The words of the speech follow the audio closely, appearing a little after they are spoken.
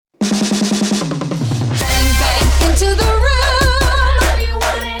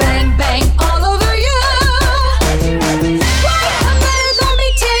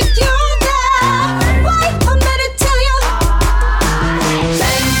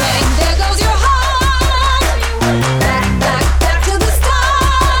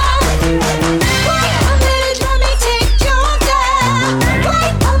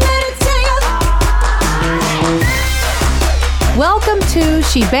to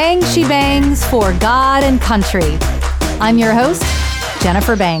She Bangs for God and Country. I'm your host,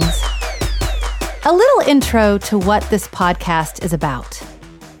 Jennifer Bangs. A little intro to what this podcast is about.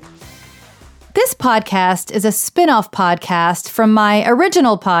 This podcast is a spin-off podcast from my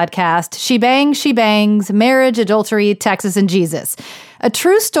original podcast, She Bangs, Marriage, Adultery, Texas, and Jesus. A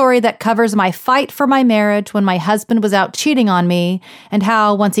true story that covers my fight for my marriage when my husband was out cheating on me and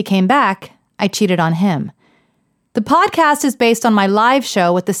how, once he came back, I cheated on him. The podcast is based on my live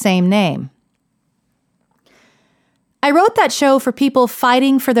show with the same name. I wrote that show for people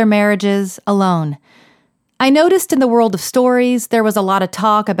fighting for their marriages alone. I noticed in the world of stories there was a lot of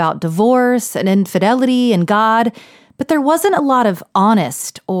talk about divorce and infidelity and God, but there wasn't a lot of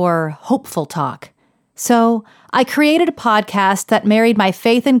honest or hopeful talk. So I created a podcast that married my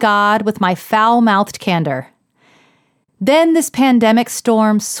faith in God with my foul-mouthed candor. Then this pandemic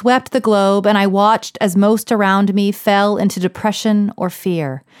storm swept the globe, and I watched as most around me fell into depression or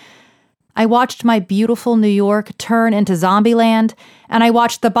fear. I watched my beautiful New York turn into Zombieland, and I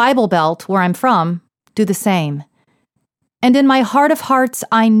watched the Bible Belt, where I'm from, do the same. And in my heart of hearts,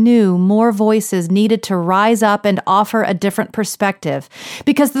 I knew more voices needed to rise up and offer a different perspective,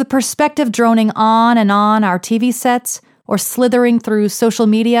 because the perspective droning on our TV sets or slithering through social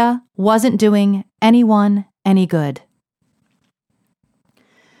media wasn't doing anyone any good.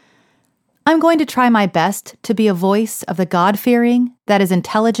 I'm going to try my best to be a voice of the God-fearing that is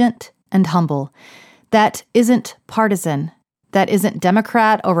intelligent and humble, that isn't partisan, that isn't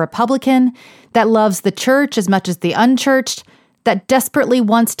Democrat or Republican, that loves the church as much as the unchurched, that desperately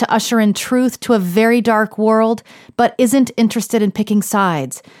wants to usher in truth to a very dark world, but isn't interested in picking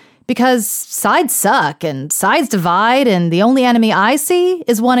sides. Because sides suck, and sides divide, and the only enemy I see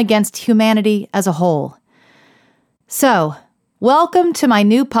is one against humanity as a whole. So, welcome to my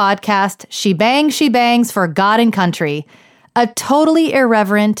new podcast, She Bangs for God and Country, a totally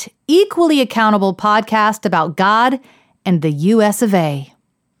irreverent, equally accountable podcast about God and the US of A.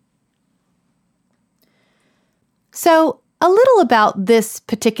 So, a little about this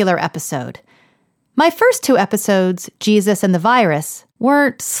particular episode. My first two episodes, Jesus and the Virus,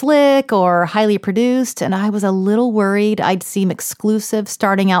 weren't slick or highly produced, and I was a little worried I'd seem exclusive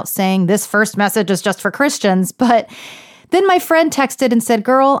starting out saying this first message is just for Christians, but then my friend texted and said,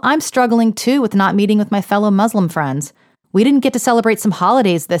 "Girl, I'm struggling too with not meeting with my fellow Muslim friends. We didn't get to celebrate some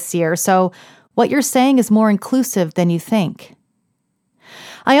holidays this year, so what you're saying is more inclusive than you think."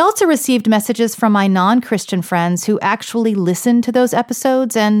 I also received messages from my non-Christian friends who actually listened to those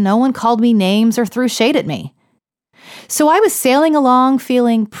episodes, and no one called me names or threw shade at me. So I was sailing along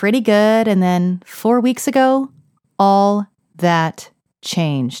feeling pretty good, and then 4 weeks ago, all that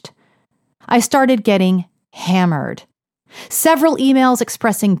changed. I started getting hammered. Several emails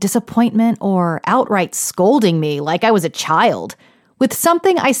expressing disappointment or outright scolding me like I was a child, with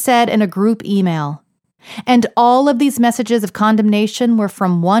something I said in a group email. And all of these messages of condemnation were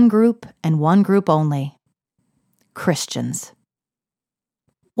from one group and one group only: Christians.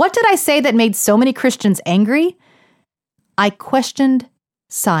 What did I say that made so many Christians angry? I questioned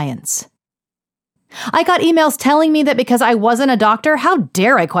science. I got emails telling me that because I wasn't a doctor, how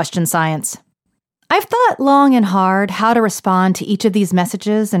dare I question science? I've thought long and hard how to respond to each of these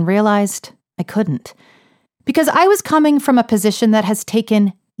messages and realized I couldn't. Because I was coming from a position that has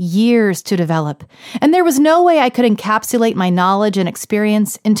taken years to develop, and there was no way I could encapsulate my knowledge and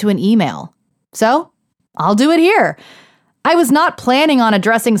experience into an email. So, I'll do it here. I was not planning on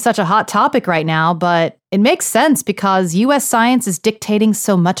addressing such a hot topic right now, but it makes sense because U.S. science is dictating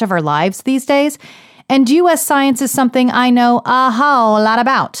so much of our lives these days, and U.S. science is something I know a whole lot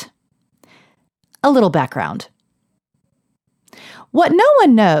about. A little background. What no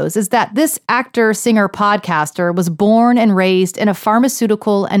one knows is that this actor, singer, podcaster was born and raised in a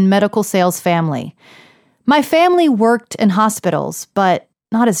pharmaceutical and medical sales family. My family worked in hospitals, but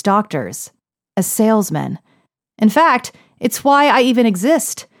not as doctors, as salesmen. In fact, it's why I even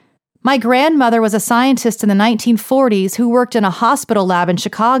exist. My grandmother was a scientist in the 1940s who worked in a hospital lab in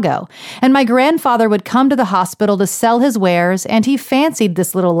Chicago, and my grandfather would come to the hospital to sell his wares, and he fancied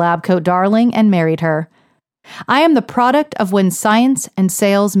this little lab coat darling and married her. I am the product of when science and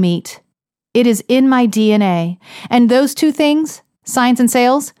sales meet. It is in my DNA, and those two things, science and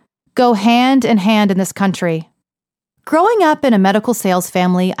sales, go hand in hand in this country. Growing up in a medical sales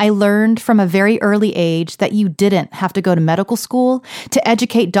family, I learned from a very early age that you didn't have to go to medical school to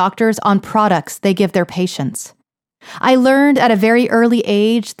educate doctors on products they give their patients. I learned at a very early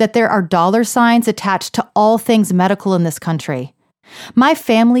age that there are dollar signs attached to all things medical in this country. My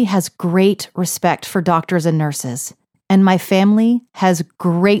family has great respect for doctors and nurses, and my family has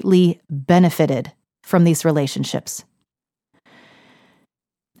greatly benefited from these relationships.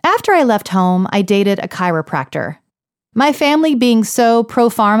 After I left home, I dated a chiropractor. My family, being so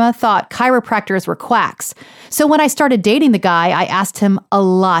pro-pharma, thought chiropractors were quacks. So when I started dating the guy, I asked him a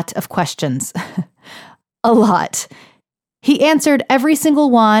lot of questions. A lot. He answered every single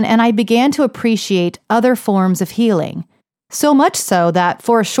one, and I began to appreciate other forms of healing. So much so that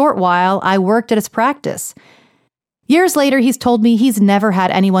for a short while, I worked at his practice. Years later, he's told me he's never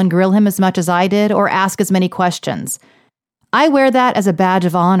had anyone grill him as much as I did or ask as many questions. I wear that as a badge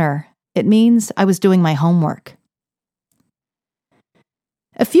of honor. It means I was doing my homework.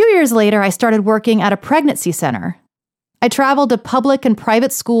 A few years later, I started working at a pregnancy center. I traveled to public and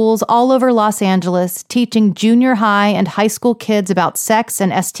private schools all over Los Angeles, teaching junior high and high school kids about sex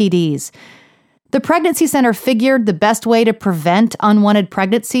and STDs. The pregnancy center figured the best way to prevent unwanted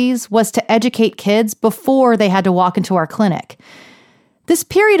pregnancies was to educate kids before they had to walk into our clinic. This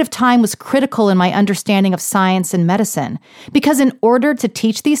period of time was critical in my understanding of science and medicine, because in order to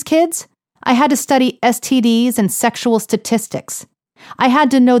teach these kids, I had to study STDs and sexual statistics. I had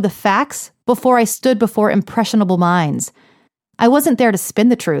to know the facts before I stood before impressionable minds. I wasn't there to spin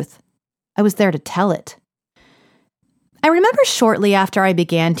the truth. I was there to tell it. I remember shortly after I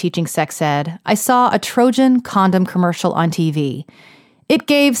began teaching sex ed, I saw a Trojan condom commercial on TV. It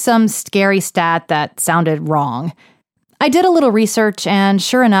gave some scary stat that sounded wrong. I did a little research, and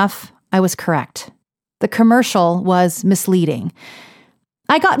sure enough, I was correct. The commercial was misleading.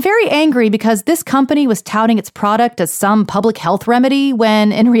 I got very angry because this company was touting its product as some public health remedy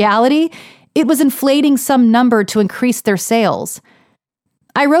when, in reality, it was inflating some number to increase their sales.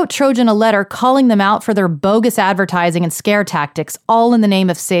 I wrote Trojan a letter calling them out for their bogus advertising and scare tactics, all in the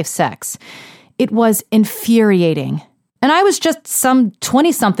name of safe sex. It was infuriating. And I was just some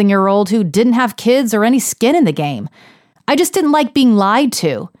 20-something-year-old who didn't have kids or any skin in the game. I just didn't like being lied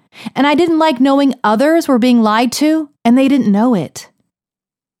to. And I didn't like knowing others were being lied to, and they didn't know it.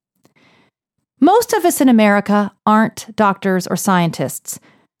 Most of us in America aren't doctors or scientists.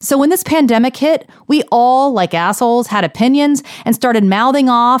 So when this pandemic hit, we all, like assholes, had opinions and started mouthing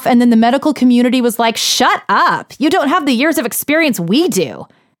off, and then the medical community was like, "Shut up! You don't have the years of experience we do."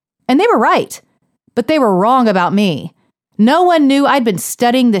 And they were right, but they were wrong about me. No one knew I'd been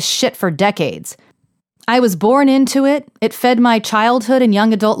studying this shit for decades. I was born into it, it fed my childhood and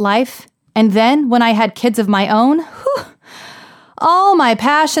young adult life, and then, when I had kids of my own, all my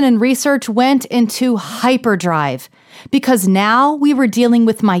passion and research went into hyperdrive, because now we were dealing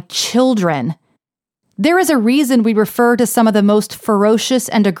with my children. There is a reason we refer to some of the most ferocious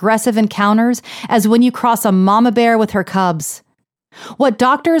and aggressive encounters as when you cross a mama bear with her cubs. What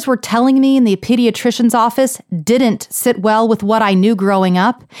doctors were telling me in the pediatrician's office didn't sit well with what I knew growing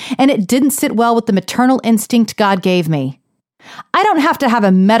up, and it didn't sit well with the maternal instinct God gave me. I don't have to have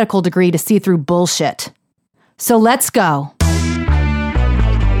a medical degree to see through bullshit. So let's go.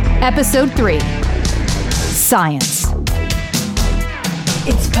 Episode 3. Science.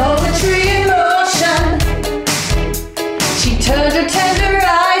 It's poetry in motion. She turned her tender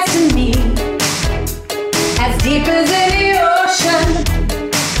eyes to me, as deep as any ocean,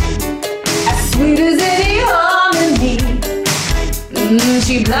 as sweet as any harmony.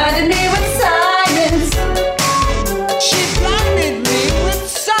 She blinded me with silence. She blinded me with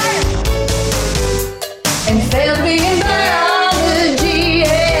silence, and failed me in biology.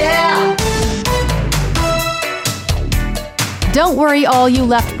 Yeah. Don't worry, all you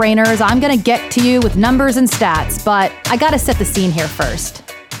left-brainers, I'm going to get to you with numbers and stats, but I got to set the scene here first.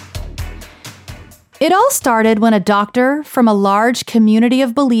 It all started when a doctor from a large community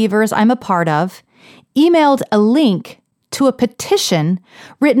of believers I'm a part of emailed a link to a petition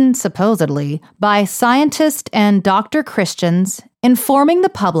written, supposedly, by scientists and doctor Christians informing the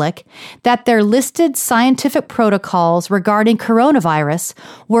public that their listed scientific protocols regarding coronavirus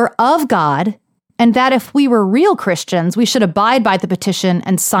were of God, and that if we were real Christians, we should abide by the petition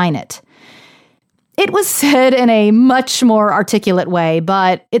and sign it. It was said in a much more articulate way,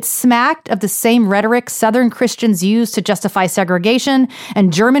 but it smacked of the same rhetoric Southern Christians used to justify segregation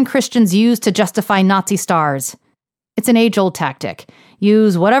and German Christians used to justify Nazi stars. It's an age-old tactic.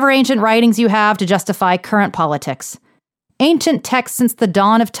 Use whatever ancient writings you have to justify current politics. Ancient texts since the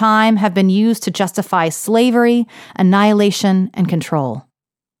dawn of time have been used to justify slavery, annihilation, and control.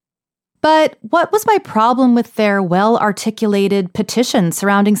 But what was my problem with their well-articulated petition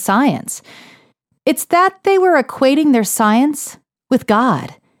surrounding science? It's that they were equating their science with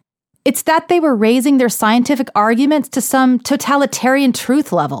God. It's that they were raising their scientific arguments to some totalitarian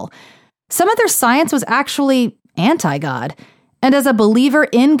truth level. Some of their science was actually anti-God. And as a believer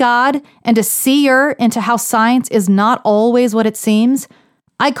in God and a seer into how science is not always what it seems,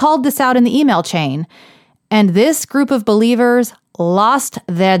 I called this out in the email chain. And this group of believers lost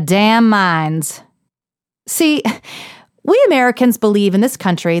their damn minds. See, we Americans believe in this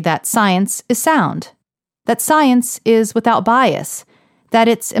country that science is sound, that science is without bias, that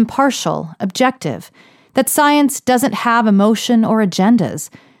it's impartial, objective, that science doesn't have emotion or agendas,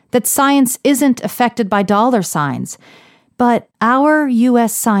 that science isn't affected by dollar signs. But our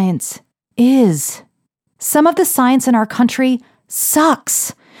U.S. science is. Some of the science in our country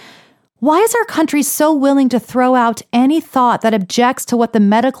sucks. Why is our country so willing to throw out any thought that objects to what the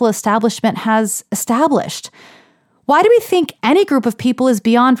medical establishment has established? Why do we think any group of people is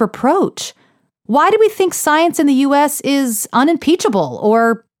beyond reproach? Why do we think science in the U.S. is unimpeachable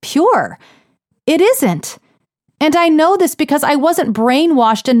or pure? It isn't. And I know this because I wasn't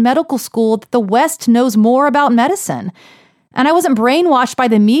brainwashed in medical school that the West knows more about medicine. And I wasn't brainwashed by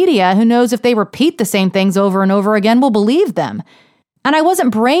the media who knows if they repeat the same things over and over again, we'll believe them. And I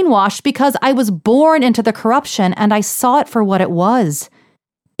wasn't brainwashed because I was born into the corruption and I saw it for what it was.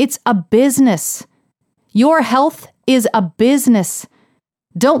 It's a business. Your health is a business.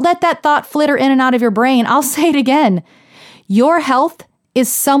 Don't let that thought flitter in and out of your brain. I'll say it again. Your health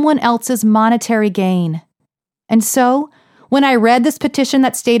is someone else's monetary gain. And so, when I read this petition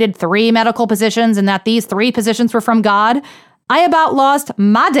that stated 3 medical positions and that these 3 positions were from God, I about lost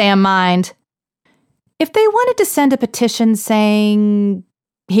my damn mind. If they wanted to send a petition saying,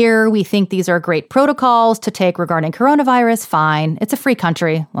 here, we think these are great protocols to take regarding coronavirus, fine. It's a free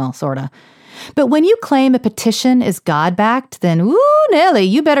country. Well, sorta. But when you claim a petition is God-backed, then, woo, Nelly,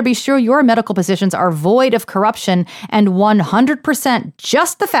 you better be sure your medical positions are void of corruption and 100%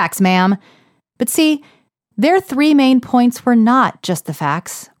 just the facts, ma'am. But see, their 3 main points were not just the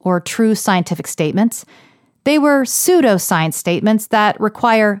facts or true scientific statements. They were pseudoscience statements that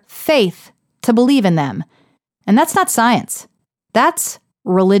require faith to believe in them. And that's not science. That's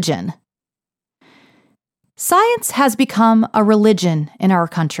religion. Science has become a religion in our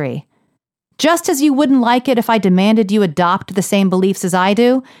country. Just as you wouldn't like it if I demanded you adopt the same beliefs as I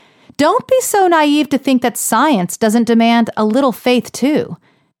do, don't be so naive to think that science doesn't demand a little faith too.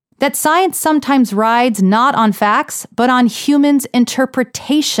 That science sometimes rides not on facts, but on humans'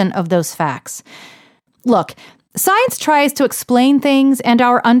 interpretation of those facts. Look, science tries to explain things and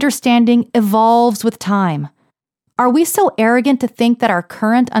our understanding evolves with time. Are we so arrogant to think that our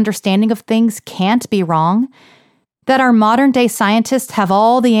current understanding of things can't be wrong? That our modern-day scientists have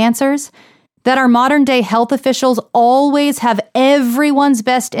all the answers? That our modern-day health officials always have everyone's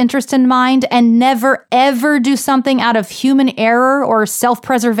best interest in mind and never, ever do something out of human error or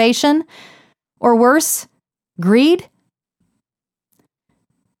self-preservation? Or worse, greed?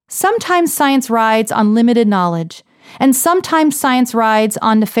 Sometimes science rides on limited knowledge, and sometimes science rides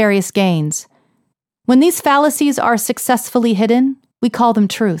on nefarious gains. When these fallacies are successfully hidden, we call them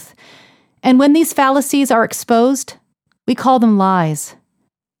truth. And when these fallacies are exposed, we call them lies.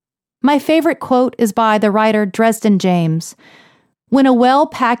 My favorite quote is by the writer Dresden James. When a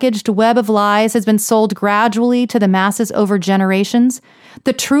well-packaged web of lies has been sold gradually to the masses over generations,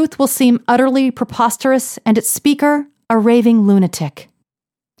 the truth will seem utterly preposterous and its speaker a raving lunatic.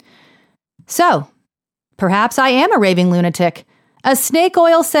 So, perhaps I am a raving lunatic, a snake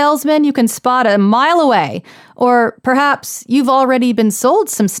oil salesman you can spot a mile away, or perhaps you've already been sold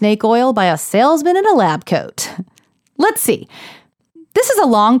some snake oil by a salesman in a lab coat. Let's see. This is a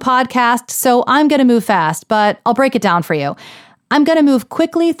long podcast, so I'm going to move fast, but I'll break it down for you. I'm going to move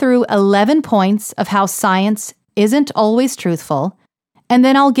quickly through 11 points of how science isn't always truthful, and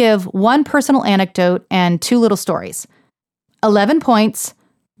then I'll give 1 personal anecdote and 2 little stories. 11 points,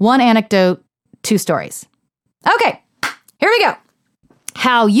 1 anecdote, 2 stories. Okay, here we go.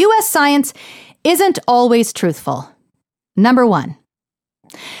 How U.S. science isn't always truthful. Number 1.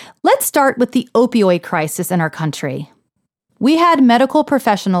 Let's start with the opioid crisis in our country. We had medical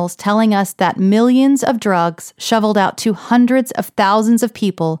professionals telling us that millions of drugs shoveled out to hundreds of thousands of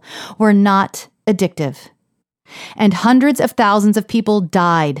people were not addictive. And hundreds of thousands of people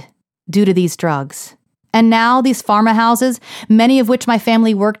died due to these drugs. And now these pharma houses, many of which my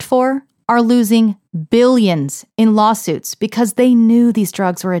family worked for, are losing billions in lawsuits because they knew these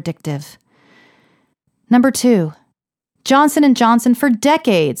drugs were addictive. Number 2. Johnson & Johnson for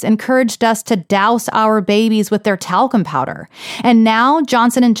decades encouraged us to douse our babies with their talcum powder. And now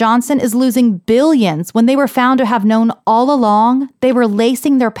Johnson & Johnson is losing billions when they were found to have known all along they were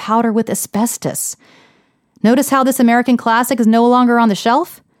lacing their powder with asbestos. Notice how this American classic is no longer on the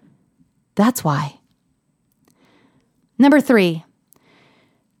shelf? That's why. Number 3.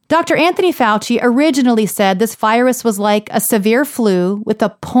 Dr. Anthony Fauci originally said this virus was like a severe flu with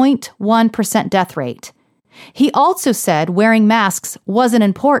a 0.1% death rate. He also said wearing masks wasn't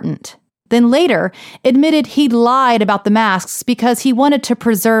important, then later admitted he'd lied about the masks because he wanted to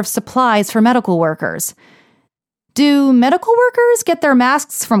preserve supplies for medical workers. Do medical workers get their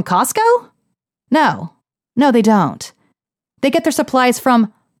masks from Costco? No, they don't. They get their supplies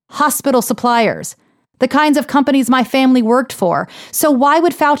from hospital suppliers, the kinds of companies my family worked for. So why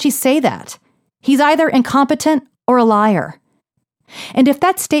would Fauci say that? He's either incompetent or a liar. And if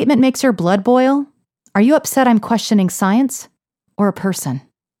that statement makes your blood boil, are you upset I'm questioning science or a person?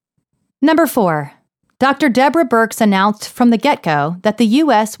 Number 4, Dr. Deborah Birx announced from the get-go that the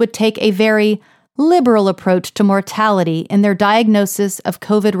U.S. would take a very liberal approach to mortality in their diagnosis of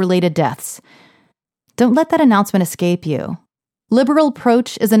COVID-related deaths. Don't let that announcement escape you. Liberal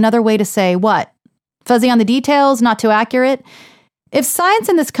approach is another way to say what? Fuzzy on the details, not too accurate? If science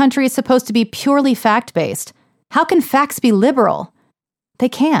in this country is supposed to be purely fact-based, how can facts be liberal? They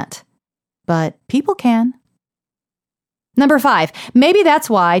can't. But people can. Number 5, maybe that's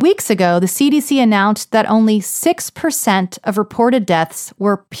why weeks ago the CDC announced that only 6% of reported deaths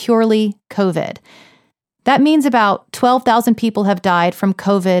were purely COVID. That means about 12,000 people have died from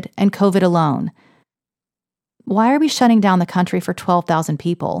COVID and COVID alone. Why are we shutting down the country for 12,000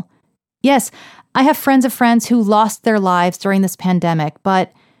 people? Yes, I have friends of friends who lost their lives during this pandemic,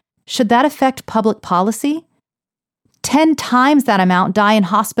 but should that affect public policy? 10 times that amount die in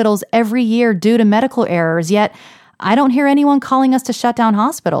hospitals every year due to medical errors, yet I don't hear anyone calling us to shut down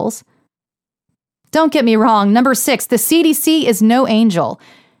hospitals. Don't get me wrong. Number 6, the CDC is no angel.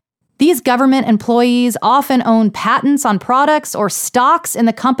 These government employees often own patents on products or stocks in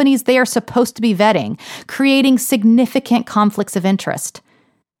the companies they are supposed to be vetting, creating significant conflicts of interest.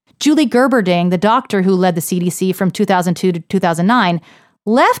 Julie Gerberding, the doctor who led the CDC from 2002 to 2009,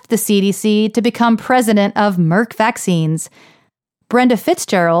 left the CDC to become president of Merck Vaccines. Brenda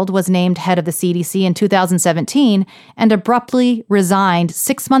Fitzgerald was named head of the CDC in 2017 and abruptly resigned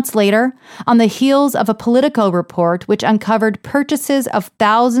 6 months later on the heels of a Politico report which uncovered purchases of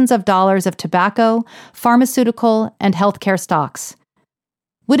thousands of dollars of tobacco, pharmaceutical, and healthcare stocks.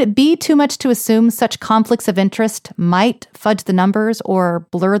 Would it be too much to assume such conflicts of interest might fudge the numbers or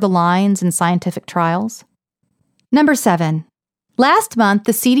blur the lines in scientific trials? Number 7. Last month,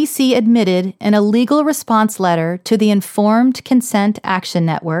 the CDC admitted in a legal response letter to the Informed Consent Action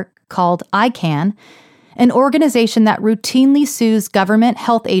Network, called ICAN, an organization that routinely sues government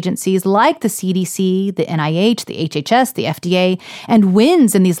health agencies like the CDC, the NIH, the HHS, the FDA, and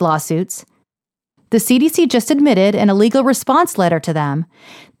wins in these lawsuits. The CDC just admitted in a legal response letter to them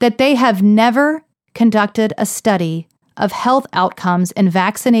that they have never conducted a study of health outcomes in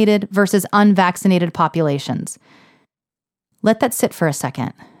vaccinated versus unvaccinated populations. Let that sit for a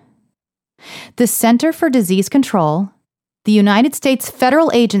second. The Center for Disease Control, the United States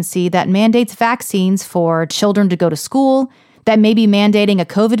federal agency that mandates vaccines for children to go to school, that may be mandating a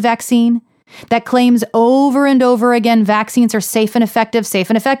COVID vaccine, that claims over and over again vaccines are safe and effective,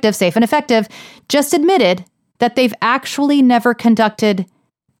 just admitted that they've actually never conducted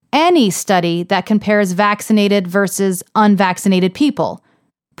any study that compares vaccinated versus unvaccinated people,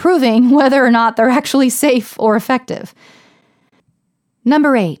 proving whether or not they're actually safe or effective.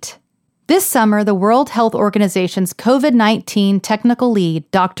 Number 8. This summer, the World Health Organization's COVID-19 technical lead,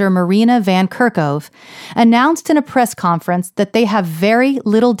 Dr. Marina Van Kerkhove, announced in a press conference that they have very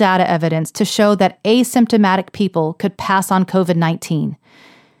little data evidence to show that asymptomatic people could pass on COVID-19.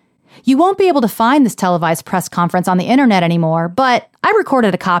 You won't be able to find this televised press conference on the internet anymore, but I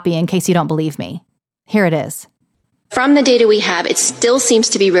recorded a copy in case you don't believe me. Here it is. From the data we have, it still seems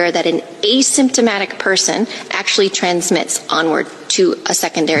to be rare that an asymptomatic person actually transmits onward to a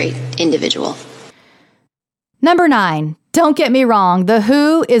secondary individual. Number 9. Don't get me wrong, The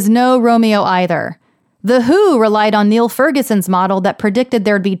WHO is no Romeo either. The WHO relied on Neil Ferguson's model that predicted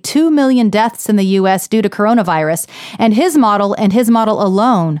there'd be 2 million deaths in the U.S. due to coronavirus, and his model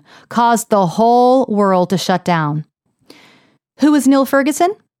alone caused the whole world to shut down. Who is Neil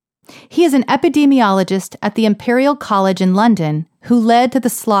Ferguson? He is an epidemiologist at the Imperial College in London who led to the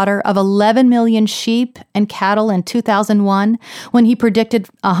slaughter of 11 million sheep and cattle in 2001 when he predicted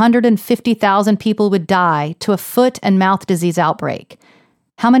 150,000 people would die to a foot and mouth disease outbreak.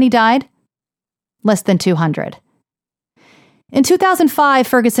 How many died? Less than 200. In 2005,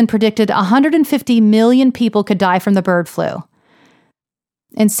 Ferguson predicted 150 million people could die from the bird flu.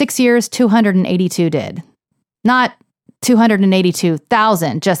 In 6 years, 282 did. Not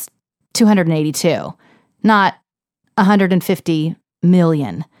 282,000, just 282, not 150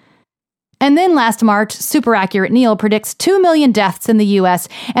 million. And then last March, super accurate Neil predicts 2 million deaths in the U.S.,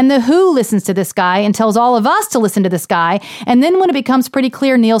 and the WHO listens to this guy and tells all of us to listen to this guy, and then when it becomes pretty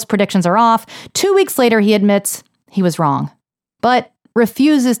clear Neil's predictions are off, 2 weeks later he admits he was wrong. But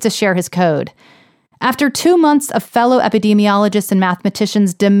refuses to share his code. After 2 months of fellow epidemiologists and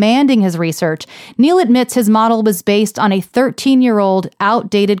mathematicians demanding his research, Neil admits his model was based on a 13-year-old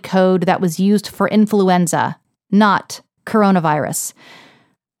outdated code that was used for influenza, not coronavirus.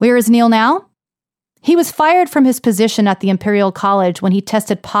 Where is Neil now? He was fired from his position at the Imperial College when he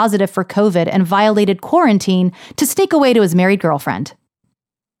tested positive for COVID and violated quarantine to sneak away to his married girlfriend.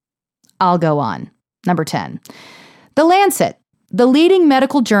 I'll go on. Number 10. The Lancet, the leading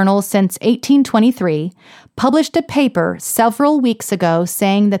medical journal since 1823, published a paper several weeks ago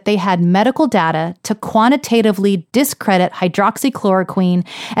saying that they had medical data to quantitatively discredit hydroxychloroquine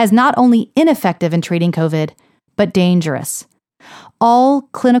as not only ineffective in treating COVID, but dangerous. All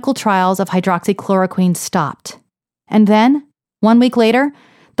clinical trials of hydroxychloroquine stopped. And then, 1 week later,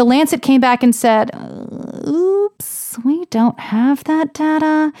 the Lancet came back and said, oops, we don't have that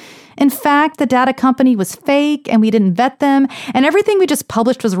data. In fact, the data company was fake and we didn't vet them, and everything we just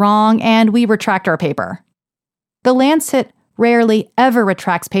published was wrong, and we retract our paper. The Lancet rarely ever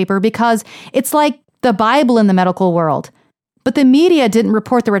retracts paper because it's like the Bible in the medical world. But the media didn't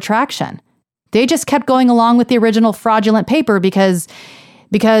report the retraction. They just kept going along with the original fraudulent paper because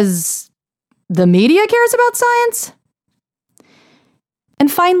the media cares about science? And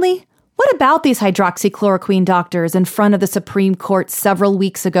finally, what about these hydroxychloroquine doctors in front of the Supreme Court several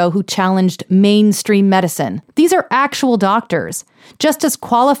weeks ago who challenged mainstream medicine? These are actual doctors, just as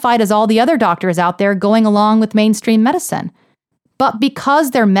qualified as all the other doctors out there going along with mainstream medicine. But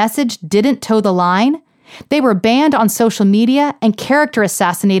because their message didn't toe the line, they were banned on social media and character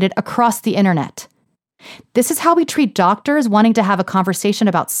assassinated across the internet. This is how we treat doctors wanting to have a conversation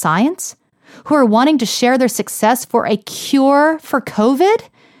about science, who are wanting to share their success for a cure for COVID?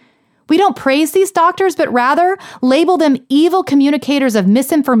 We don't praise these doctors, but rather label them evil communicators of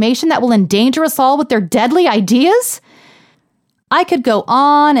misinformation that will endanger us all with their deadly ideas? I could go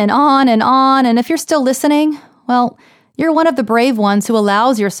on and on and on, and if you're still listening, well, you're one of the brave ones who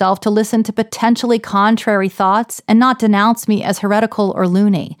allows yourself to listen to potentially contrary thoughts and not denounce me as heretical or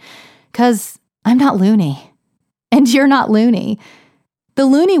loony. 'Cause I'm not loony. And you're not loony. The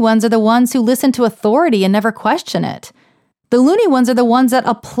loony ones are the ones who listen to authority and never question it. The loony ones are the ones that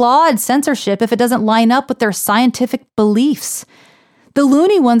applaud censorship if it doesn't line up with their scientific beliefs. The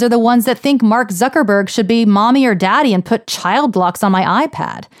loony ones are the ones that think Mark Zuckerberg should be mommy or daddy and put child locks on my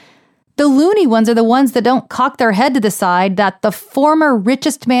iPad. The loony ones are the ones that don't cock their head to the side that the former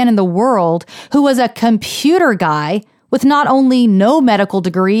richest man in the world, who was a computer guy with not only no medical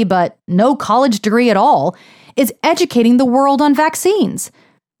degree but no college degree at all, is educating the world on vaccines.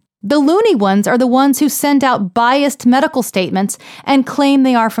 The loony ones are the ones who send out biased medical statements and claim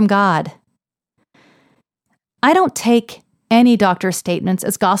they are from God. I don't take any doctor's statements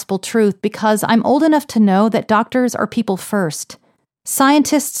as gospel truth because I'm old enough to know that doctors are people first.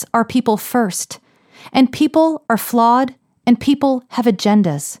 Scientists are people first. And people are flawed, and people have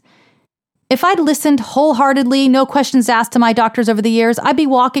agendas. If I'd listened wholeheartedly, no questions asked to my doctors over the years, I'd be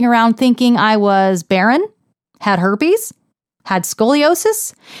walking around thinking I was barren, had herpes, had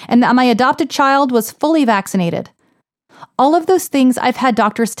scoliosis, and that my adopted child was fully vaccinated. All of those things I've had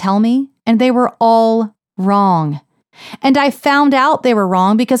doctors tell me, and they were all wrong. And I found out they were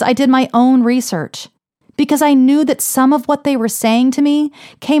wrong because I did my own research. Because I knew that some of what they were saying to me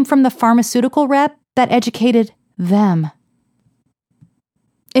came from the pharmaceutical rep that educated them.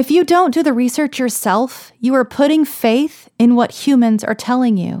 If you don't do the research yourself, you are putting faith in what humans are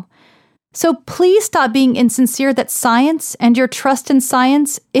telling you. So please stop being insincere that science and your trust in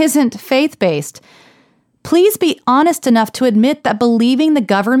science isn't faith-based. Please be honest enough to admit that believing the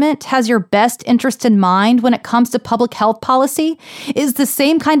government has your best interest in mind when it comes to public health policy is the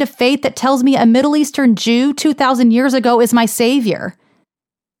same kind of faith that tells me a Middle Eastern Jew 2,000 years ago is my savior.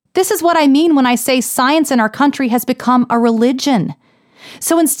 This is what I mean when I say science in our country has become a religion.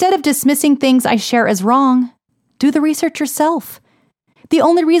 So instead of dismissing things I share as wrong, do the research yourself. The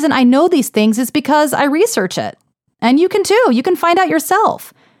only reason I know these things is because I research it. And you can too. You can find out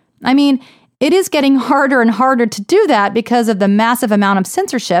yourself. I mean, it is getting harder and harder to do that because of the massive amount of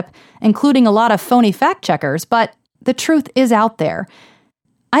censorship, including a lot of phony fact checkers, but the truth is out there.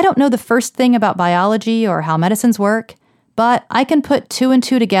 I don't know the first thing about biology or how medicines work, but I can put 2 and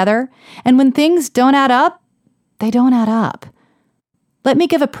 2 together, and when things don't add up, they don't add up. Let me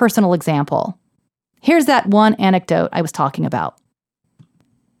give a personal example. Here's that one anecdote I was talking about.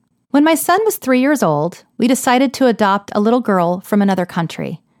 When my son was 3 years old, we decided to adopt a little girl from another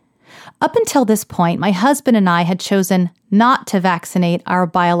country. Up until this point, my husband and I had chosen not to vaccinate our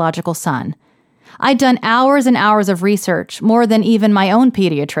biological son. I'd done hours and hours of research, more than even my own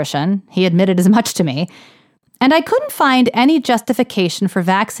pediatrician. He admitted as much to me. And I couldn't find any justification for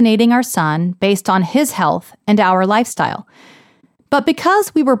vaccinating our son based on his health and our lifestyle. But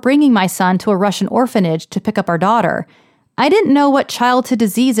because we were bringing my son to a Russian orphanage to pick up our daughter, I didn't know what childhood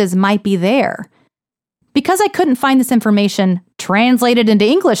diseases might be there. Because I couldn't find this information translated into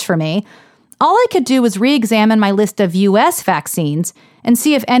English for me, all I could do was re-examine my list of U.S. vaccines and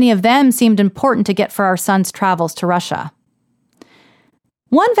see if any of them seemed important to get for our son's travels to Russia.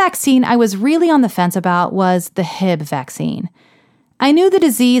 One vaccine I was really on the fence about was the Hib vaccine. I knew the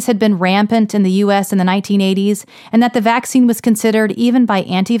disease had been rampant in the U.S. in the 1980s and that the vaccine was considered, even by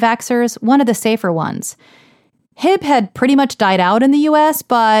anti-vaxxers, one of the safer ones. Hib had pretty much died out in the U.S.,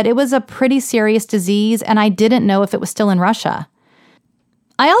 but it was a pretty serious disease, and I didn't know if it was still in Russia.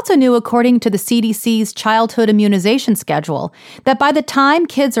 I also knew, according to the CDC's childhood immunization schedule, that by the time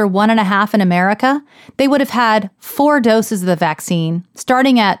kids are 1.5 in America, they would have had 4 doses of the vaccine,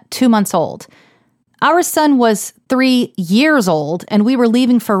 starting at 2 months old. Our son was 3 years old, and we were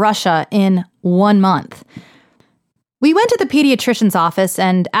leaving for Russia in 1 month. We went to the pediatrician's office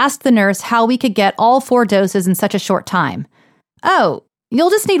and asked the nurse how we could get all 4 doses in such a short time. "Oh,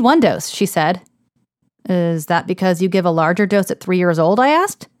 you'll just need 1 dose," she said. "Is that because you give a larger dose at 3 years old?" I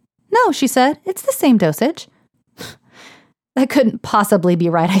asked. "No," she said. "It's the same dosage." That couldn't possibly be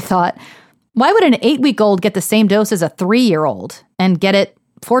right, I thought. Why would an 8-week-old get the same dose as a 3-year-old and get it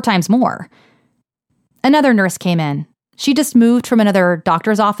 4 times more? Another nurse came in. She just moved from another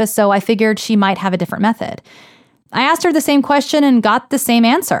doctor's office, so I figured she might have a different method. I asked her the same question and got the same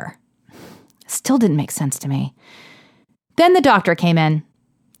answer. Still didn't make sense to me. Then the doctor came in.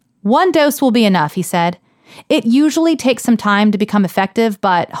 "1 dose will be enough," he said. "It usually takes some time to become effective,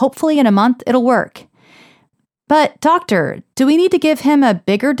 but hopefully in a month it'll work." "But doctor, do we need to give him a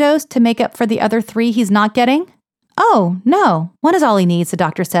bigger dose to make up for the other 3 he's not getting?" "Oh, no. 1 is all he needs," the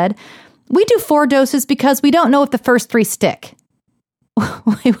doctor said. "We do 4 doses because we don't know if the first 3 stick."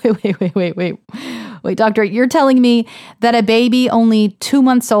 Wait, doctor, you're telling me that a baby only 2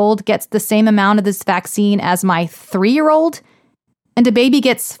 months old gets the same amount of this vaccine as my 3-year-old? And a baby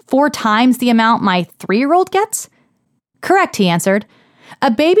gets 4 times the amount my 3-year-old gets? "Correct," he answered.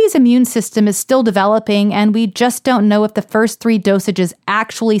 "A baby's immune system is still developing, and we just don't know if the first 3 dosages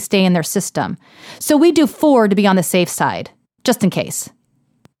actually stay in their system. So we do 4 to be on the safe side, just in case."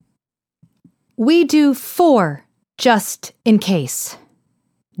 We do 4 just in case.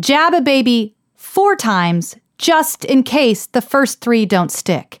 Jab a baby 4 times just in case the first 3 don't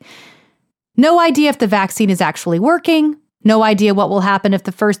stick. No idea if the vaccine is actually working. No idea what will happen if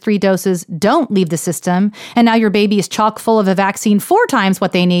the first 3 doses don't leave the system, and now your baby is chock full of a vaccine 4 times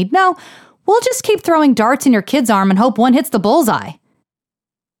what they need. No, we'll just keep throwing darts in your kid's arm and hope one hits the bullseye.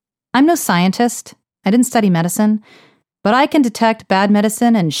 I'm no scientist. I didn't study medicine, but I can detect bad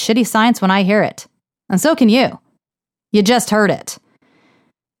medicine and shitty science when I hear it. And so can you. You just heard it.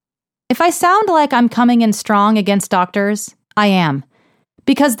 If I sound like I'm coming in strong against doctors, I am.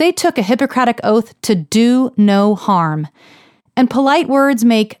 Because they took a Hippocratic oath to do no harm. And polite words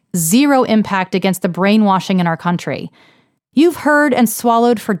make 0 impact against the brainwashing in our country. You've heard and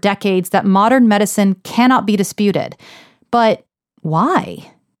swallowed for decades that modern medicine cannot be disputed. But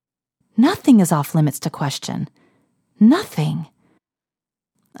why? Nothing is off limits to question. Nothing.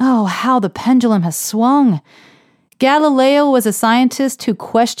 Oh, how the pendulum has swung. Galileo was a scientist who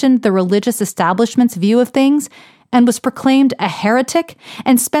questioned the religious establishment's view of things and was proclaimed a heretic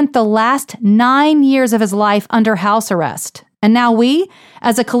and spent the last 9 years of his life under house arrest. And now we,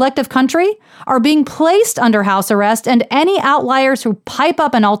 as a collective country, are being placed under house arrest, and any outliers who pipe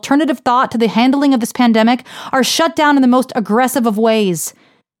up an alternative thought to the handling of this pandemic are shut down in the most aggressive of ways.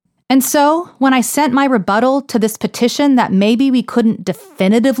 And so, when I sent my rebuttal to this petition that maybe we couldn't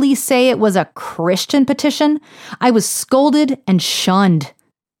definitively say it was a Christian petition, I was scolded and shunned.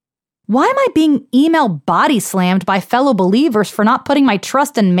 Why am I being email body slammed by fellow believers for not putting my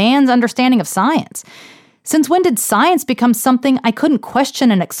trust in man's understanding of science? Since when did science become something I couldn't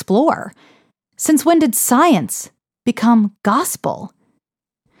question and explore? Since when did science become gospel?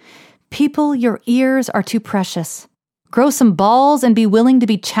 People, your ears are too precious. Grow some balls and be willing to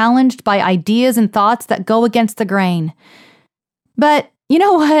be challenged by ideas and thoughts that go against the grain. But you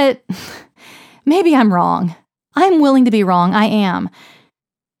know what? Maybe I'm wrong. I'm willing to be wrong. I am.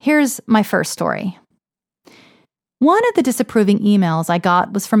 Here's my first story. One of the disapproving emails I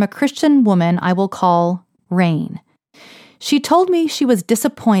got was from a Christian woman I will call Rain. She told me she was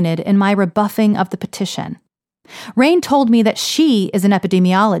disappointed in my rebuffing of the petition. Rain told me that she is an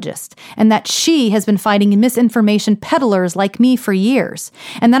epidemiologist and that she has been fighting misinformation peddlers like me for years,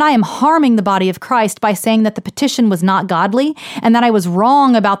 and that I am harming the body of Christ by saying that the petition was not godly and that I was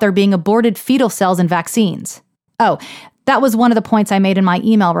wrong about there being aborted fetal cells in vaccines. Oh, that was one of the points I made in my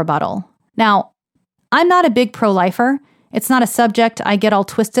email rebuttal. Now, I'm not a big pro-lifer. It's not a subject I get all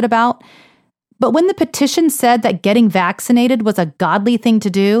twisted about. But when the petition said that getting vaccinated was a godly thing to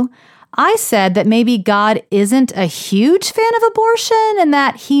do, I said that maybe God isn't a huge fan of abortion and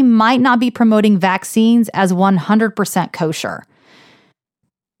that he might not be promoting vaccines as 100% kosher.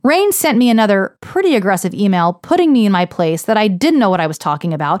 Rain sent me another pretty aggressive email putting me in my place that I didn't know what I was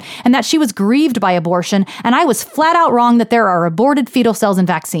talking about and that she was grieved by abortion and I was flat out wrong that there are aborted fetal cells in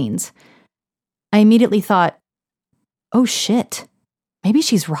vaccines. I immediately thought, oh shit, maybe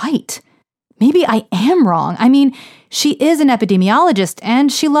she's right. Maybe I am wrong. I mean, she is an epidemiologist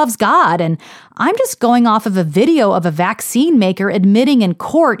and she loves God, and I'm just going off of a video of a vaccine maker admitting in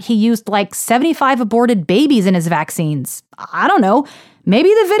court he used like 75 aborted babies in his vaccines. I don't know. Maybe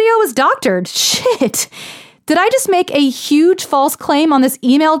the video was doctored. Shit. Did I just make a huge false claim on this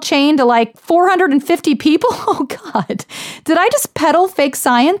email chain to like 450 people? Oh God. Did I just peddle fake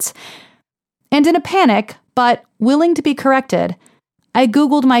science? And in a panic, but willing to be corrected, I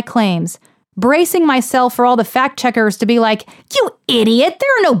Googled my claims, bracing myself for all the fact checkers to be like, you idiot,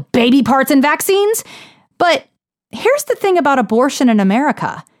 there are no baby parts in vaccines. But here's the thing about abortion in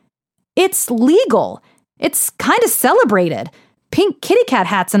America. It's legal. It's kind of celebrated. Pink kitty cat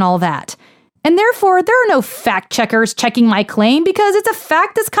hats and all that. And therefore, there are no fact checkers checking my claim because it's a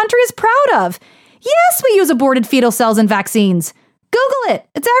fact this country is proud of. Yes, we use aborted fetal cells in vaccines. Google it.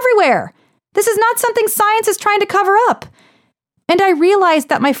 It's everywhere. This is not something science is trying to cover up. And I realized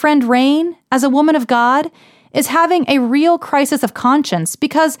that my friend Rain, as a woman of God, is having a real crisis of conscience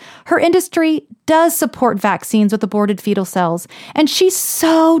because her industry does support vaccines with aborted fetal cells, and she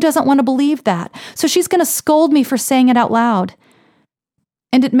so doesn't want to believe that. So she's going to scold me for saying it out loud.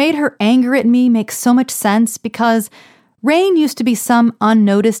 And it made her anger at me make so much sense because Rain used to be some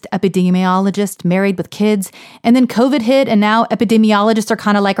unnoticed epidemiologist married with kids, and then COVID hit, and now epidemiologists are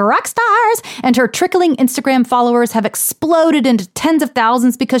kind of like rock stars, and her trickling Instagram followers have exploded into tens of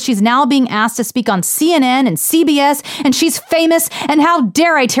thousands because she's now being asked to speak on CNN and CBS, and she's famous, and how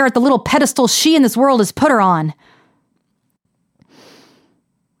dare I tear at the little pedestal she in this world has put her on.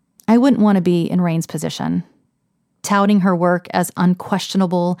 I wouldn't want to be in Rain's position, touting her work as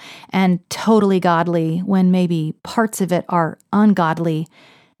unquestionable and totally godly when maybe parts of it are ungodly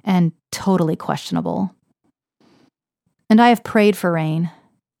and totally questionable. And I have prayed for Rain,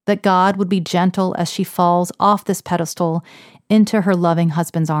 that God would be gentle as she falls off this pedestal into her loving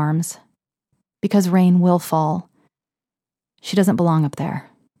husband's arms, because Rain will fall. She doesn't belong up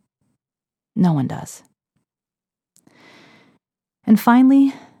there. No one does. And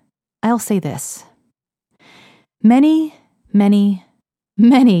finally, I'll say this. Many, many,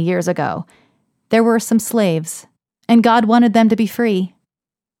 many years ago, there were some slaves, and God wanted them to be free.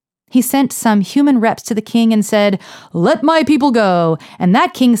 He sent some human reps to the king and said, "Let my people go." And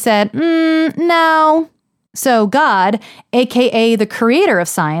that king said, no. So God, aka the creator of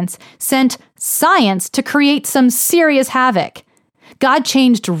science, sent science to create some serious havoc. God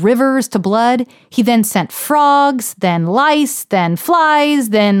changed rivers to blood. He then sent frogs, then lice, then flies,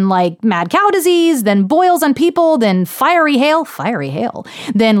 then like mad cow disease, then boils on people, then fiery hail,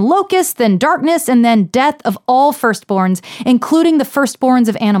 then locusts, then darkness, and then death of all firstborns, including the firstborns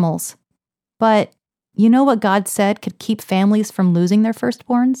of animals. But you know what God said could keep families from losing their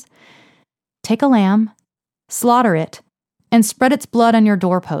firstborns? Take a lamb, slaughter it, and spread its blood on your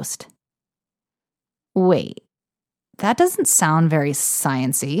doorpost. Wait. That doesn't sound very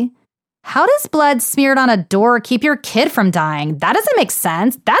science-y. How does blood smeared on a door keep your kid from dying? That doesn't make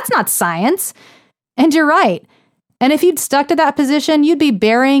sense. That's not science. And you're right. And if you'd stuck to that position, you'd be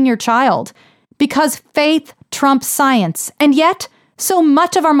burying your child. Because faith trumps science. And yet, so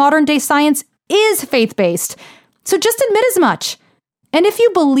much of our modern-day science is faith-based. So just admit as much. And if you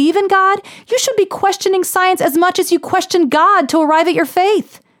believe in God, you should be questioning science as much as you question God to arrive at your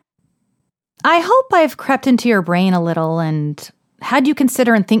faith. I hope I've crept into your brain a little and had you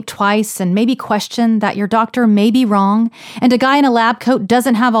consider and think twice and maybe question that your doctor may be wrong and a guy in a lab coat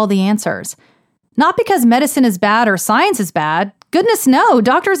doesn't have all the answers. Not because medicine is bad or science is bad. Goodness no,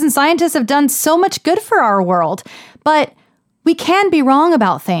 doctors and scientists have done so much good for our world. But we can be wrong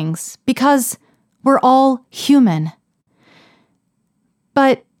about things because we're all human.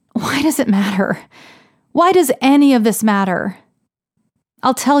 But why does it matter? Why does any of this matter?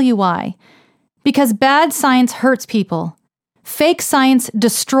 I'll tell you why. Because bad science hurts people. Fake science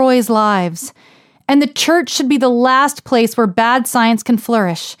destroys lives. And the church should be the last place where bad science can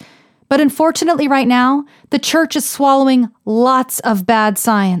flourish. But unfortunately right now, the church is swallowing lots of bad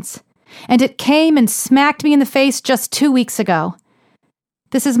science. And it came and smacked me in the face just 2 weeks ago.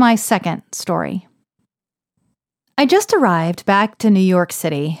 This is my second story. I just arrived back to New York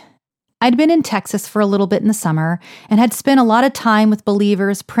City. I'd been in Texas for a little bit in the summer and had spent a lot of time with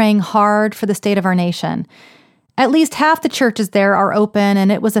believers praying hard for the state of our nation. At least half the churches there are open,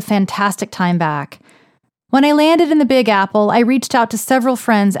 and it was a fantastic time back. When I landed in the Big Apple, I reached out to several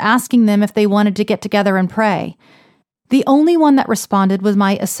friends asking them if they wanted to get together and pray. The only one that responded was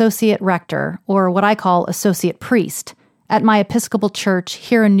my associate rector, or what I call associate priest, at my Episcopal church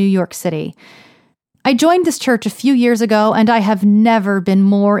here in New York City. I joined this church a few years ago, and I have never been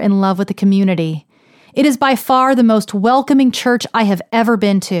more in love with the community. It is by far the most welcoming church I have ever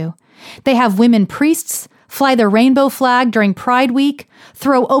been to. They have women priests, fly the rainbow flag during Pride Week,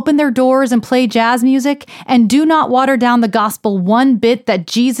 throw open their doors and play jazz music, and do not water down the gospel one bit that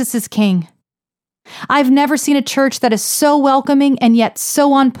Jesus is king. I've never seen a church that is so welcoming and yet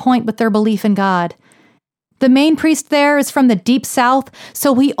so on point with their belief in God. The main priest there is from the deep South,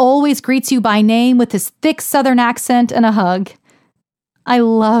 so he always greets you by name with his thick Southern accent and a hug. I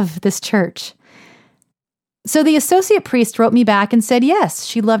love this church. So the associate priest wrote me back and said, yes,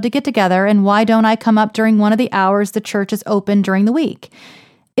 she'd love to get together, and why don't I come up during one of the hours the church is open during the week?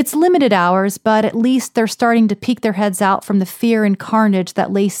 It's limited hours, but at least they're starting to peek their heads out from the fear and carnage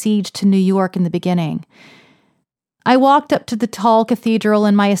that lay siege to New York in the beginning. I walked up to the tall cathedral,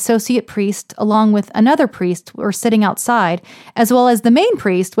 and my associate priest, along with another priest, were sitting outside, as well as the main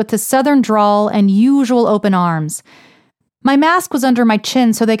priest with his southern drawl and usual open arms. My mask was under my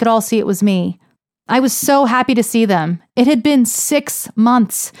chin so they could all see it was me. I was so happy to see them. It had been 6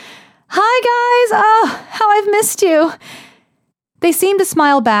 months. Hi, guys! Oh, how I've missed you! They seemed to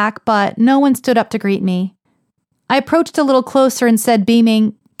smile back, but no one stood up to greet me. I approached a little closer and said,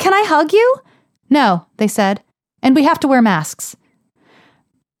 beaming, "Can I hug you?" "No," they said. "And we have to wear masks."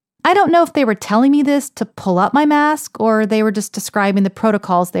 I don't know if they were telling me this to pull up my mask or they were just describing the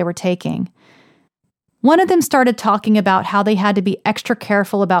protocols they were taking. One of them started talking about how they had to be extra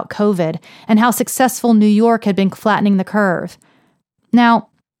careful about COVID and how successful New York had been flattening the curve. Now,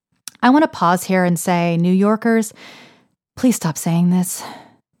 I want to pause here and say, New Yorkers, please stop saying this.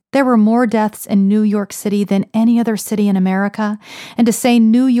 There were more deaths in New York City than any other city in America, and to say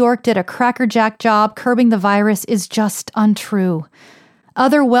New York did a crackerjack job curbing the virus is just untrue.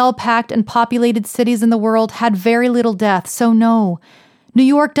 Other well-packed and populated cities in the world had very little death, so no, New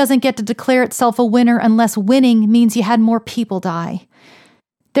York doesn't get to declare itself a winner unless winning means you had more people die.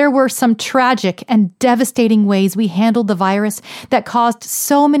 There were some tragic and devastating ways we handled the virus that caused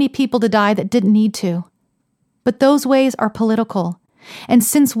so many people to die that didn't need to. But those ways are political. And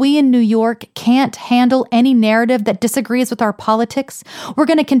since we in New York can't handle any narrative that disagrees with our politics, we're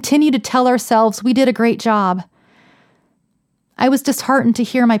going to continue to tell ourselves we did a great job. I was disheartened to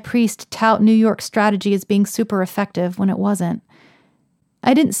hear my priest tout New York's strategy as being super effective when it wasn't.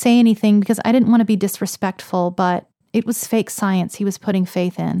 I didn't say anything because I didn't want to be disrespectful, but it was fake science he was putting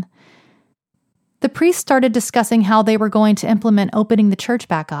faith in. The priest started discussing how they were going to implement opening the church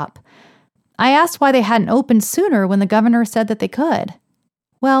back up. I asked why they hadn't opened sooner when the governor said that they could.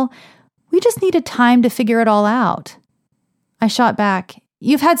 Well, we just needed time to figure it all out. I shot back,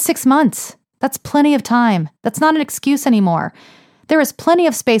 "You've had 6 months. That's plenty of time. That's not an excuse anymore. There is plenty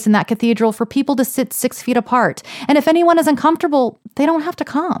of space in that cathedral for people to sit 6 feet apart, and if anyone is uncomfortable, they don't have to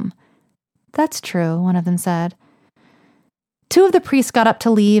come." "That's true," one of them said. 2 of the priests got up to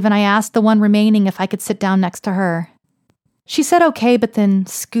leave, and I asked the one remaining if I could sit down next to her. She said okay, but then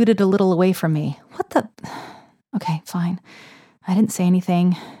scooted a little away from me. What the... Okay, fine. I didn't say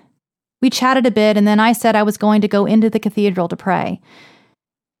anything. We chatted a bit, and then I said I was going to go into the cathedral to pray.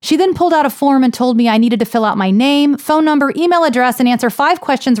 She then pulled out a form and told me I needed to fill out my name, phone number, email address, and answer 5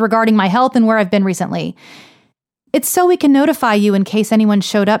 questions regarding my health and where I've been recently. "It's so we can notify you in case anyone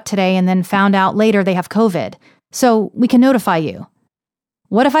showed up today and then found out later they have COVID. So we can notify you."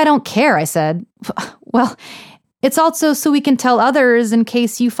 "What if I don't care?" I said. "Well, it's also so we can tell others in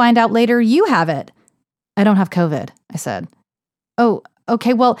case you find out later you have it." "I don't have COVID," I said. "Oh,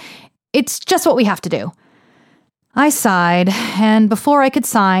 okay, well, it's just what we have to do." I sighed, and before I could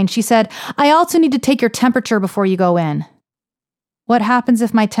sign, she said, "I also need to take your temperature before you go in." "What happens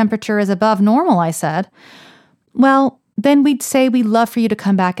if my temperature is above normal?" I said. "Well, then we'd say we'd love for you to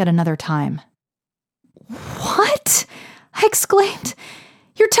come back at another time." "What?" I exclaimed.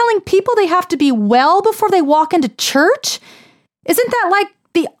 "You're telling people they have to be well before they walk into church? Isn't that like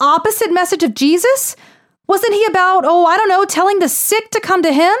the opposite message of Jesus? Wasn't he about, telling the sick to come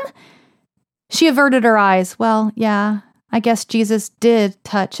to him?" She averted her eyes. "Well, yeah, I guess Jesus did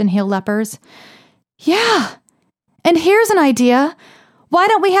touch and heal lepers." "Yeah, and here's an idea. Why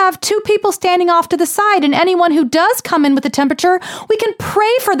don't we have 2 people standing off to the side, and anyone who does come in with a temperature, we can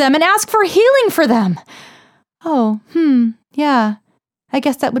pray for them and ask for healing for them?" Oh, yeah. I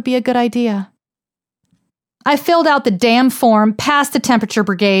guess that would be a good idea. I filled out the damn form, passed the temperature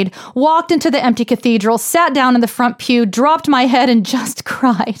brigade, walked into the empty cathedral, sat down in the front pew, dropped my head, and just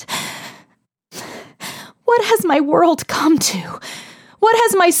cried. What has my world come to? What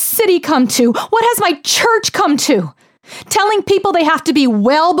has my city come to? What has my church come to? Telling people they have to be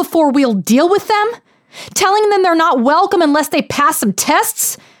well before we'll deal with them? Telling them they're not welcome unless they pass some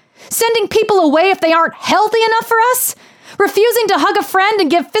tests? Sending people away if they aren't healthy enough for us? Refusing to hug a friend and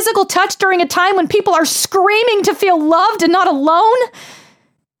give physical touch during a time when people are screaming to feel loved and not alone?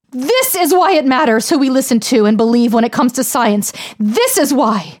 This is why it matters who we listen to and believe when it comes to science. This is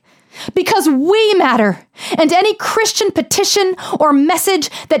why. Because we matter. And any Christian petition or message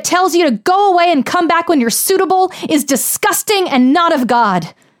that tells you to go away and come back when you're suitable is disgusting and not of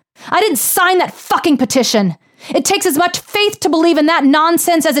God. I didn't sign that fucking petition. It takes as much faith to believe in that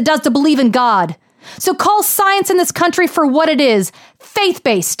nonsense as it does to believe in God. So call science in this country for what it is,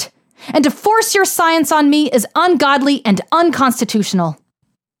 faith-based. And to force your science on me is ungodly and unconstitutional.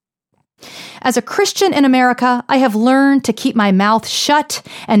 As a Christian in America, I have learned to keep my mouth shut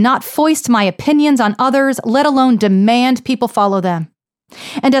and not foist my opinions on others, let alone demand people follow them.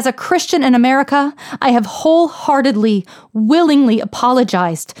 And as a Christian in America, I have wholeheartedly, willingly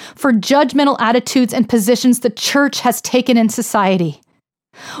apologized for judgmental attitudes and positions the church has taken in society.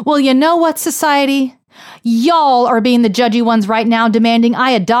 Well, you know what, society? Y'all are being the judgy ones right now, demanding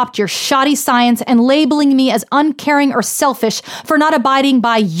I adopt your shoddy science and labeling me as uncaring or selfish for not abiding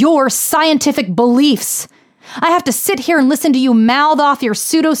by your scientific beliefs. I have to sit here and listen to you mouth off your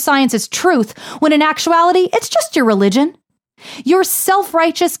pseudoscience as truth, when in actuality, it's just your religion. Your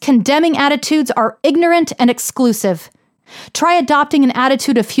self-righteous, condemning attitudes are ignorant and exclusive. Try adopting an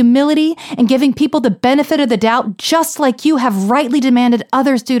attitude of humility and giving people the benefit of the doubt, just like you have rightly demanded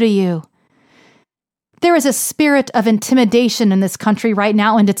others do to you. There is a spirit of intimidation in this country right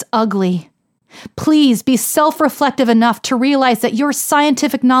now, and it's ugly. Please be self-reflective enough to realize that your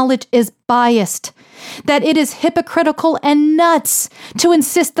scientific knowledge is biased, that it is hypocritical and nuts to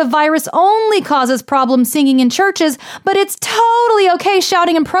insist the virus only causes problems singing in churches, but it's totally okay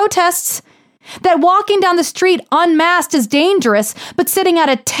shouting in protests. That walking down the street unmasked is dangerous, but sitting at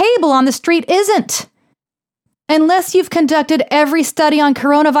a table on the street isn't. Unless you've conducted every study on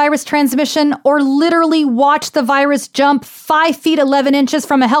coronavirus transmission or literally watched the virus jump 5 feet 11 inches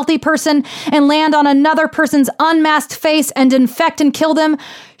from a healthy person and land on another person's unmasked face and infect and kill them,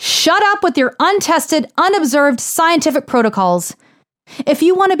 shut up with your untested, unobserved scientific protocols. If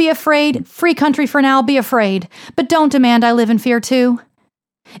you want to be afraid, free country for now, be afraid. But don't demand I live in fear too.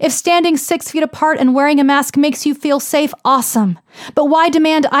 If standing 6 feet apart and wearing a mask makes you feel safe, awesome. But why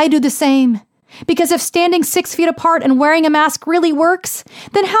demand I do the same? Because if standing 6 feet apart and wearing a mask really works,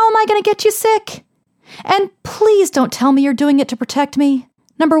 then how am I going to get you sick? And please don't tell me you're doing it to protect me.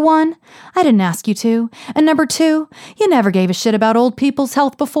 Number 1, I didn't ask you to. And number 2, you never gave a shit about old people's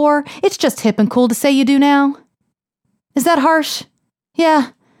health before. It's just hip and cool to say you do now. Is that harsh?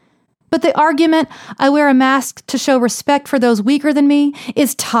 Yeah. But the argument, I wear a mask to show respect for those weaker than me,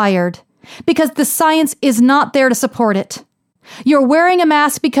 is tired. Because the science is not there to support it. You're wearing a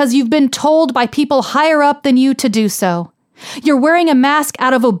mask because you've been told by people higher up than you to do so. You're wearing a mask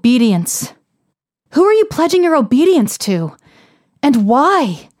out of obedience. Who are you pledging your obedience to? And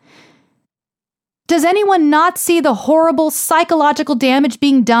why? Does anyone not see the horrible psychological damage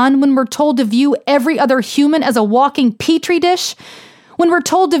being done when we're told to view every other human as a walking petri dish? When we're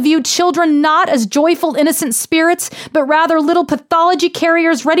told to view children not as joyful, innocent spirits, but rather little pathology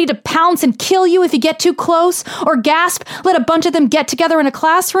carriers ready to pounce and kill you if you get too close, or gasp, let a bunch of them get together in a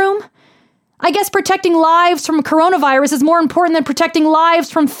classroom? I guess protecting lives from coronavirus is more important than protecting lives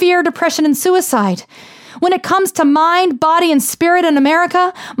from fear, depression, and suicide. When it comes to mind, body, and spirit in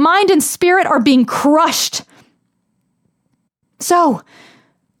America, mind and spirit are being crushed. So,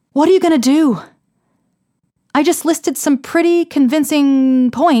 what are you going to do? I just listed some pretty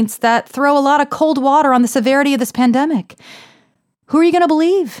convincing points that throw a lot of cold water on the severity of this pandemic. Who are you going to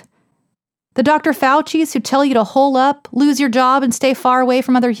believe? The Dr. Faucis who tell you to hole up, lose your job, and stay far away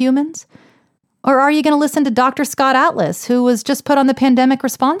from other humans? Or are you going to listen to Dr. Scott Atlas, who was just put on the pandemic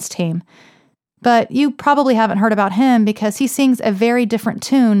response team? But you probably haven't heard about him because he sings a very different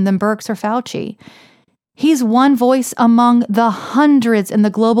tune than Birx or Fauci. He's one voice among the hundreds in the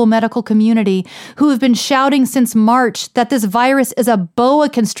global medical community who have been shouting since March that this virus is a boa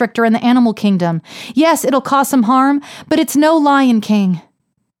constrictor in the animal kingdom. Yes, it'll cause some harm, but it's no Lion King.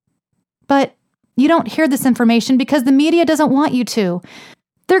 But you don't hear this information because the media doesn't want you to.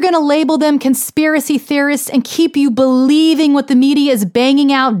 They're going to label them conspiracy theorists and keep you believing what the media is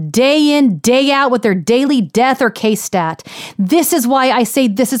banging out day in, day out with their daily death or case stat. This is why I say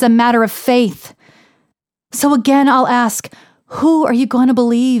this is a matter of faith. So again, I'll ask, who are you going to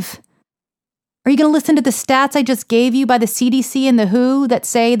believe? Are you going to listen to the stats I just gave you by the CDC and the WHO that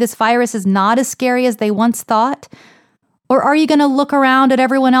say this virus is not as scary as they once thought? Or are you going to look around at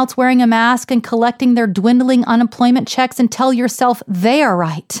everyone else wearing a mask and collecting their dwindling unemployment checks and tell yourself they are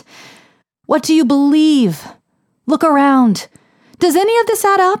right? What do you believe? Look around. Does any of this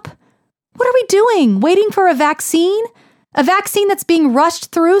add up? What are we doing? Waiting for a vaccine? A vaccine that's being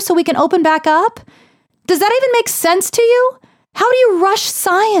rushed through so we can open back up? Does that even make sense to you? How do you rush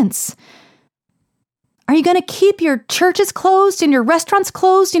science? Are you going to keep your churches closed and your restaurants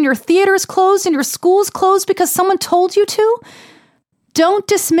closed and your theaters closed and your schools closed because someone told you to? Don't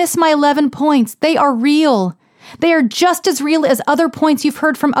dismiss my 11 points. They are real. They are just as real as other points you've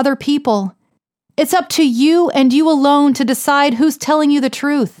heard from other people. It's up to you and you alone to decide who's telling you the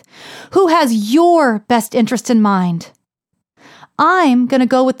truth, who has your best interest in mind. I'm going to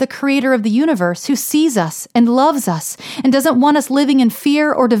go with the creator of the universe who sees us and loves us and doesn't want us living in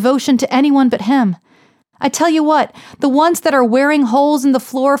fear or devotion to anyone but him. I tell you what, the ones that are wearing holes in the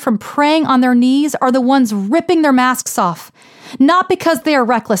floor from praying on their knees are the ones ripping their masks off. Not because they are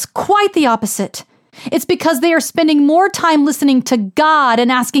reckless, quite the opposite. It's because they are spending more time listening to God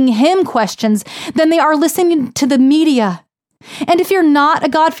and asking him questions than they are listening to the media. And if you're not a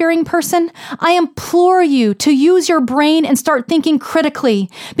God-fearing person, I implore you to use your brain and start thinking critically,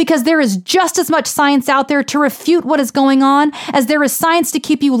 because there is just as much science out there to refute what is going on as there is science to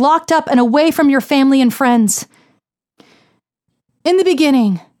keep you locked up and away from your family and friends. In the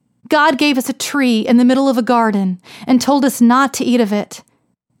beginning, God gave us a tree in the middle of a garden and told us not to eat of it.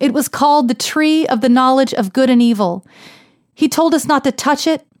 It was called the tree of the knowledge of good and evil. He told us not to touch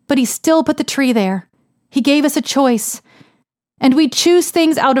it, but he still put the tree there. He gave us a choice. And we choose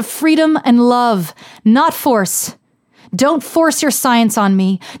things out of freedom and love, not force. Don't force your science on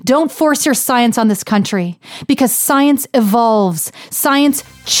me. Don't force your science on this country. Because science evolves. Science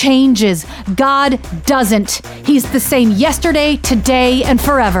changes. God doesn't. He's the same yesterday, today, and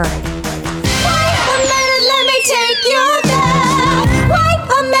forever. Let me take your